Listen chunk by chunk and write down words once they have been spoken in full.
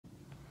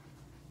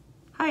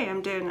Hi,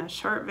 I'm doing a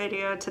short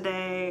video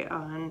today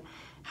on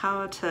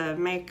how to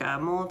make a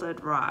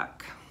molded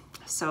rock.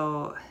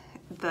 So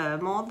the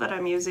mold that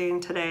I'm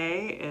using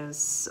today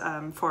is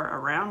for a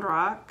round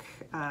rock.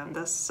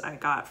 This I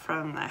got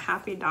from the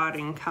Happy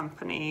Dotting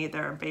Company.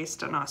 They're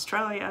based in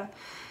Australia,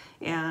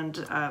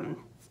 and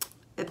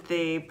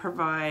they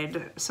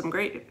provide some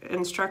great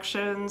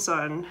instructions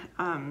on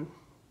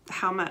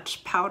how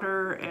much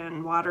powder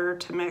and water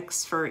to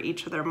mix for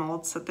each of their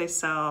molds that they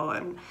sell,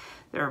 and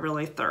they're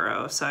really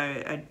thorough. So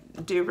I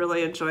do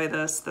really enjoy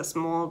this. This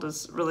mold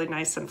is really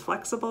nice and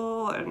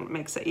flexible and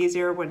makes it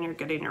easier when you're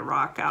getting your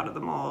rock out of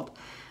the mold.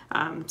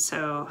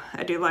 So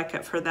I do like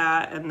it for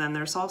that. And then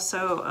there's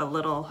also a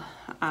little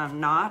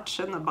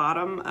notch in the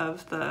bottom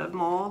of the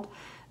mold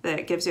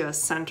that gives you a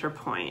center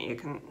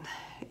point.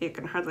 You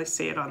can hardly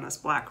see it on this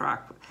black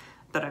rock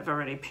that I've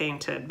already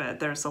painted, but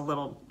there's a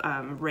little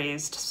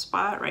raised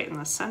spot right in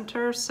the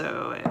center,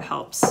 so it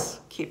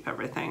helps keep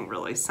everything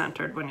really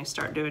centered when you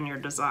start doing your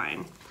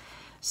design.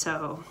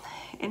 So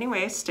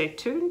anyway, stay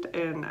tuned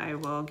and I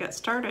will get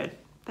started.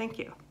 Thank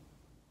you.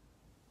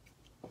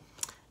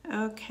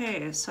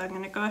 Okay, so I'm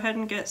going to go ahead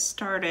and get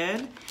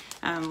started.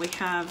 We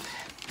have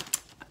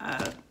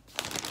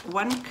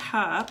 1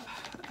 cup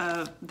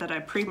that I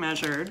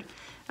pre-measured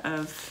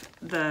of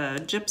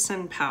the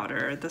gypsum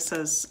powder. This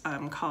is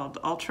called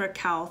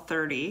ultracal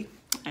 30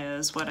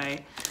 is what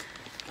I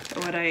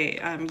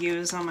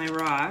use on my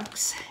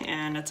rocks,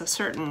 and it's a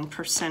certain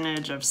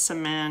percentage of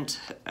cement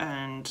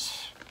and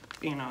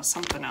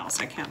something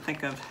else. I can't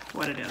think of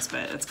what it is,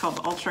 but it's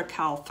called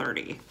ultracal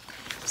 30.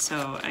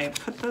 So I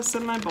put this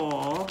in my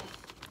bowl,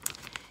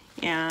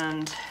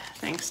 and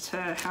thanks to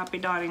Happy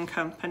Dotting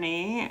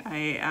Company,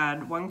 I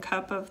add 1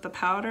 cup of the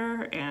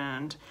powder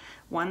and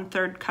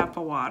 1/3 cup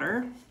of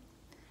water.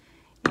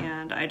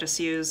 And I just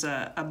use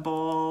a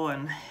bowl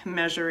and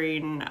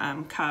measuring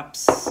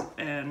cups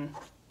and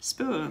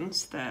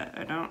spoons that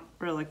I don't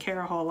really care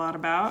a whole lot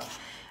about.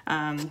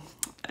 And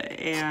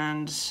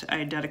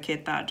I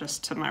dedicate that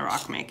just to my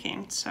rock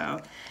making. So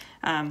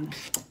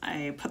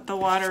I put the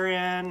water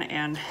in,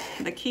 and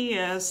the key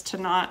is to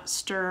not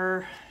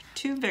stir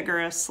too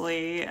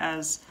vigorously,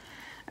 as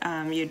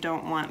you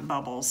don't want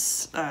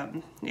bubbles.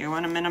 You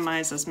want to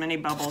minimize as many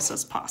bubbles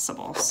as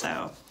possible.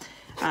 So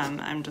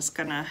I'm just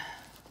gonna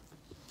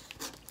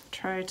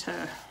try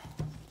to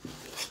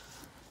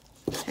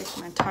take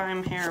my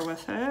time here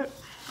with it.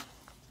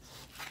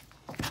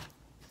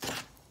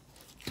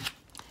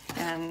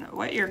 And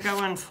what you're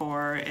going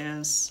for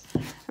is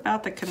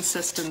about the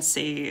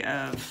consistency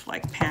of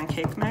like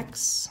pancake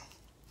mix.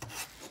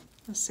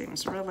 This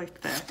seems really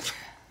thick.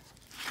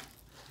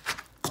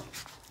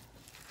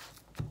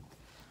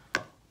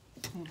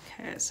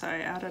 Okay, so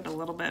I added a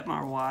little bit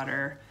more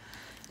water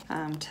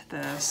to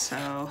this,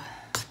 so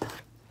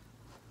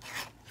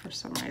for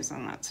some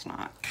reason that's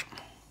not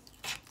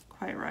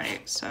quite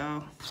right.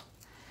 So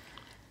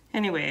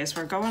anyways,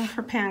 we're going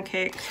for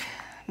pancake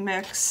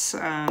mix,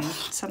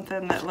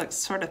 something that looks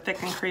sort of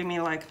thick and creamy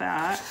like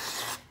that.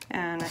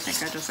 And I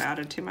think I just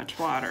added too much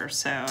water,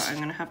 so I'm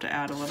gonna have to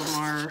add a little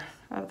more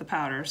of the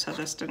powder, so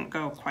this didn't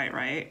go quite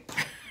right.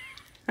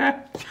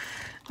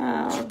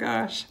 Oh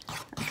gosh.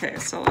 Okay,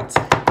 so let's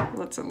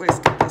at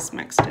least get this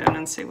mixed in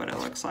and see what it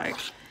looks like.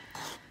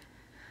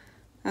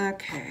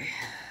 Okay,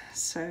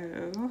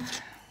 so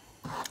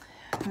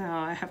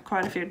now I have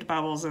quite a few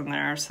bubbles in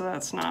there, so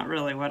that's not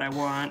really what I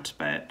want,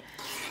 but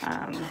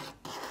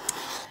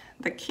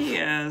the key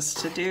is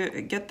to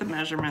get the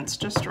measurements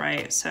just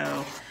right,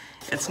 so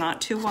it's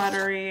not too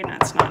watery and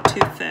it's not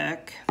too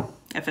thick.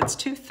 If it's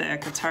too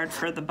thick, it's hard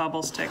for the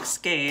bubbles to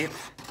escape,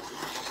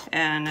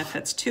 and if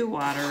it's too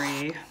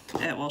watery,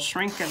 it will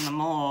shrink in the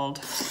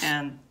mold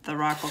and the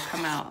rock will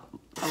come out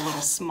a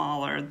little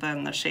smaller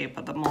than the shape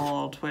of the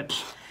mold,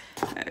 which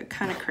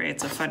kind of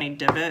creates a funny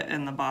divot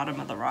in the bottom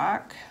of the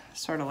rock,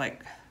 sort of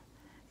like,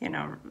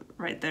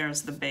 right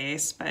there's the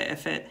base. But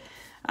if it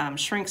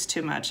shrinks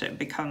too much, it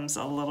becomes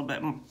a little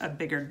bit a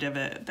bigger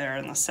divot there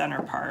in the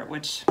center part,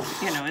 which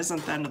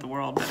isn't the end of the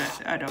world,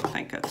 but I don't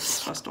think it's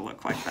supposed to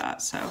look like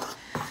that. So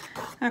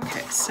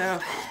okay, so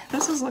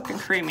this is looking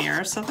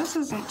creamier, so this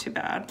isn't too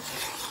bad.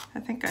 I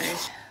think I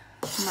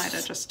might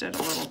have just did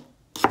a little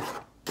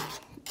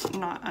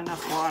not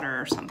enough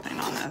water or something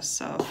on this.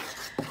 So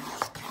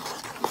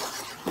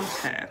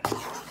okay,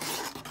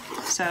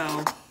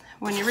 so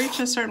when you reach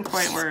a certain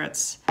point where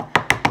it's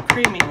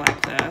creamy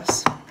like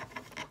this,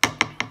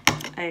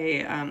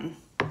 I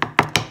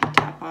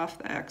tap off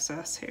the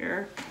excess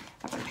here.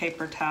 I have a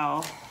paper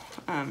towel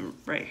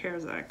right here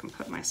that I can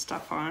put my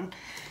stuff on,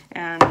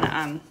 and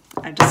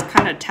I just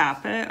kind of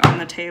tap it on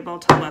the table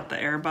to let the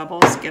air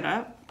bubbles get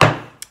up.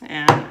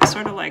 And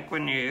sort of like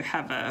when you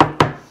have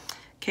a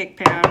cake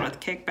pan with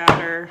cake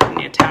batter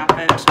and you tap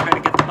it to try to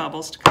get the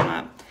bubbles to come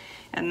up.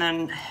 And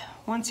then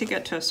once you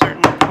get to a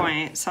certain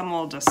point, some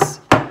will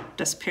just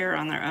disappear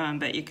on their own,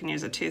 but you can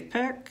use a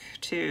toothpick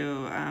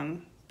to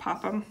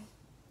pop them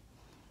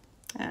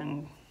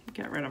and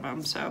get rid of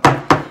them. So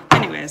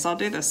anyways, I'll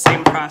do the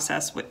same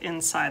process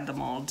inside the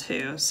mold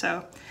too.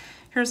 So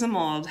here's the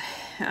mold.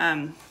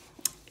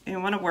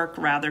 want to work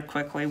rather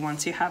quickly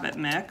once you have it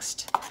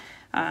mixed,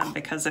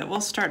 because it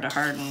will start to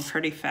harden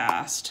pretty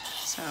fast.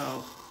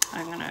 So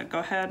I'm gonna go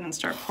ahead and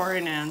start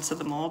pouring in. So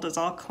the mold is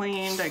all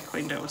cleaned. I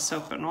cleaned it with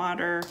soap and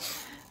water,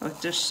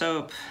 with dish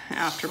soap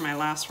after my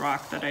last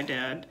rock that I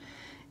did.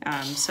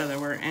 So there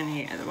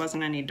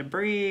wasn't any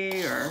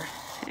debris or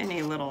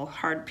any little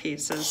hard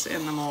pieces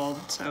in the mold,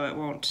 so it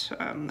won't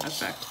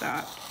affect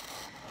that.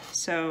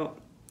 So,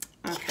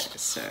 okay,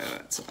 so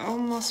it's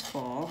almost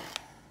full.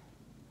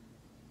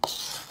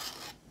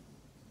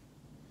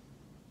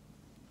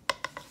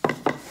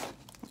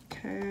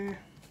 Okay.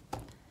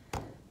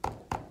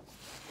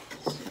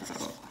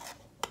 So,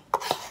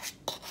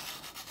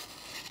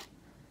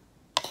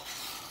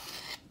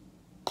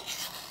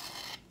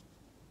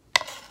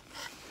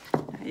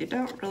 you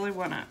don't really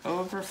want to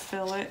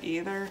overfill it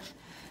either,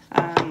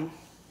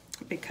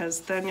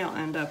 because then you'll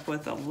end up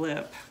with a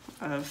lip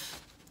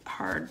of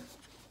hard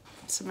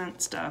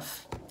cement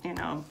stuff, you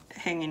know,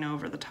 hanging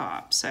over the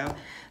top. So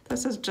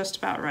this is just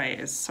about right.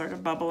 It's sort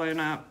of bubbling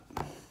up.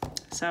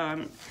 So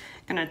I'm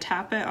gonna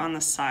tap it on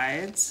the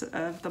sides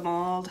of the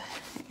mold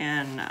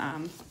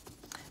and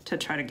to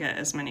try to get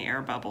as many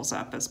air bubbles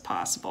up as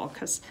possible,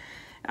 because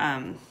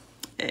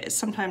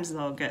sometimes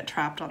they'll get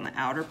trapped on the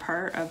outer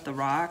part of the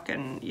rock,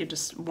 and you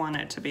just want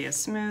it to be as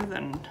smooth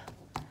and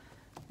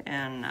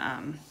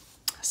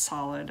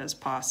solid as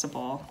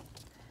possible.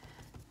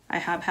 I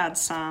have had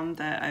some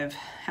that I've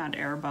had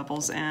air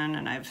bubbles in,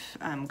 and I've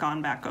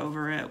gone back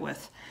over it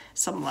with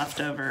some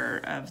leftover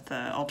of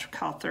the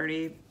Ultracal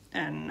 30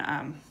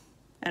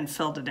 and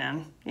filled it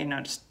in. You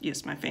know, just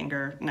used my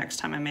finger. Next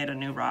time I made a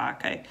new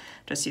rock, I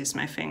just used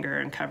my finger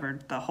and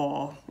covered the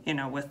hole, you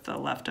know, with the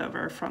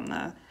leftover from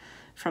the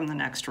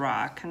next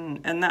rock,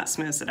 and that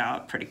smooths it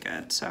out pretty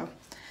good. So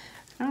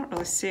I don't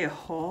really see a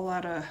whole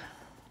lot of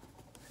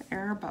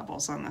air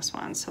bubbles on this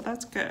one, so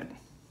that's good.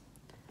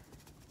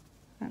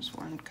 There's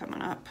one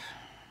coming up.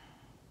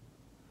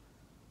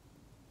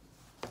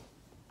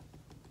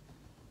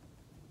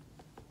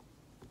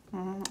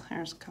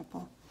 Here's a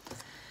couple.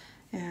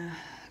 Yeah,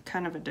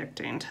 kind of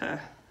addicting to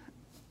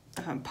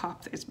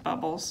pop these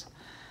bubbles,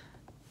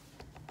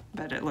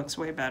 but it looks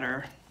way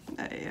better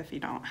if you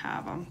don't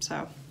have them.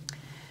 So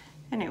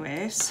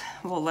anyways,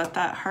 we'll let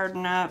that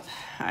harden up.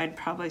 I'd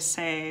probably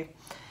say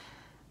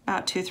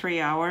about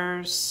 2-3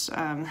 hours.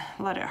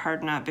 Let it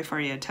harden up before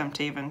you attempt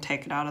to even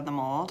take it out of the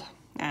mold,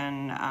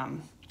 and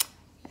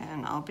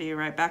I'll be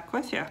right back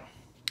with you.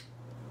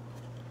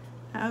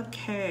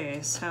 Okay,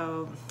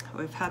 so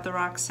we've had the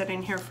rock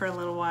sitting here for a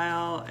little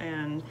while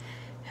and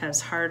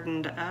has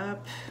hardened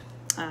up.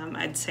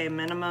 I'd say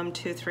minimum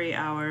 2-3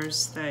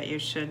 hours that you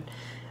should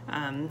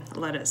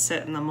let it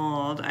sit in the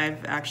mold.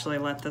 I've actually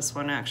let this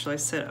one actually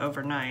sit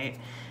overnight,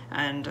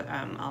 and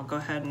I'll go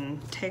ahead and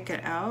take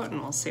it out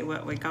and we'll see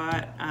what we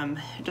got.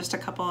 Just a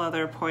couple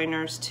other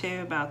pointers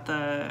too about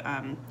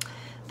the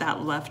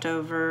that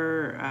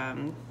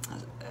leftover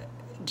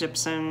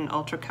gypsum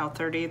ultracal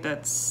 30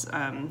 that's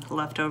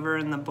left over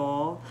in the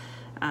bowl.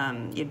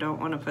 You don't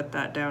want to put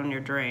that down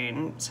your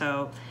drain.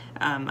 So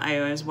I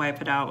always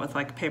wipe it out with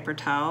like a paper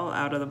towel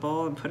out of the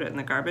bowl and put it in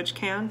the garbage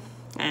can,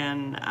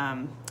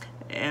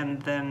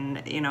 and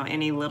then, you know,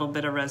 any little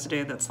bit of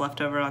residue that's left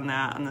over on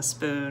that, on the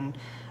spoon,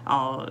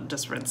 I'll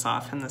just rinse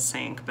off in the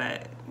sink.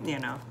 But, you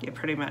know, you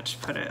pretty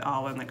much put it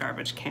all in the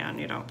garbage can.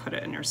 You don't put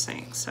it in your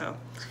sink. So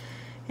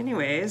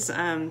anyways,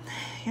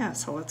 yeah,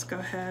 so let's go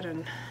ahead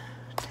and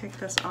take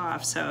this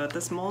off. So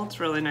this mold's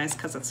really nice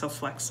because it's so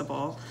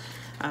flexible.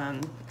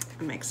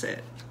 It makes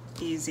it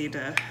easy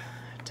to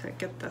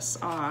get this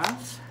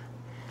off.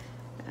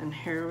 And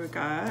here we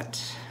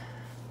got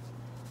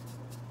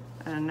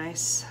a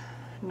nice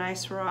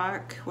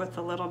rock with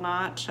a little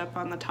notch up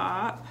on the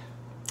top.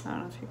 I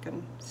don't know if you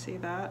can see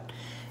that.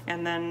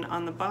 And then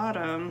on the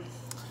bottom,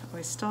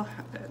 we still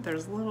have,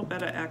 there's a little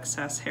bit of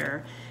excess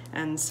here,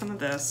 and some of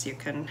this you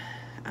can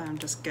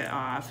just get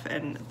off.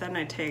 And then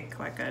I take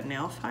like a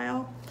nail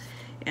file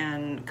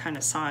and kind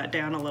of saw it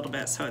down a little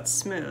bit so it's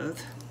smooth.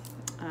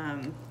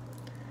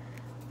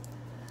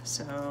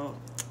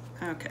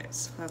 Okay,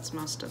 so that's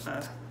most of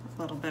the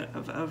little bit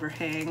of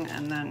overhang,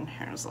 and then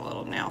here's a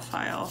little nail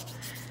file,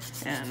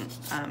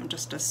 and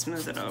just to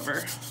smooth it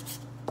over.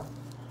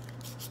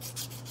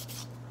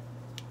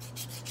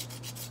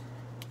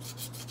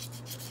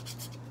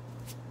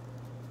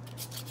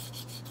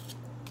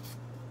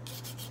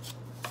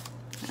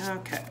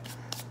 Okay.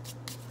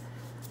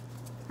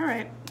 All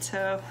right,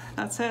 so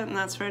that's it, and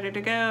that's ready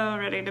to go,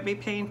 ready to be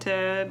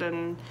painted.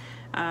 And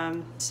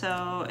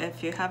so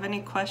if you have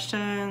any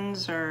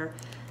questions or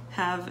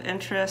have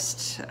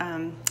interest,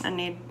 I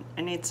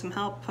need some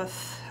help with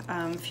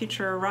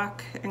future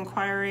rock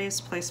inquiries,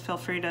 please feel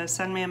free to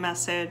send me a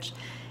message,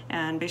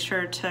 and be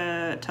sure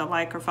to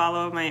like or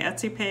follow my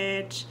Etsy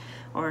page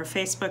or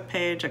Facebook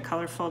page at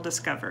Colorful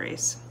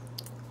Discoveries.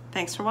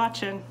 Thanks for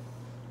watching.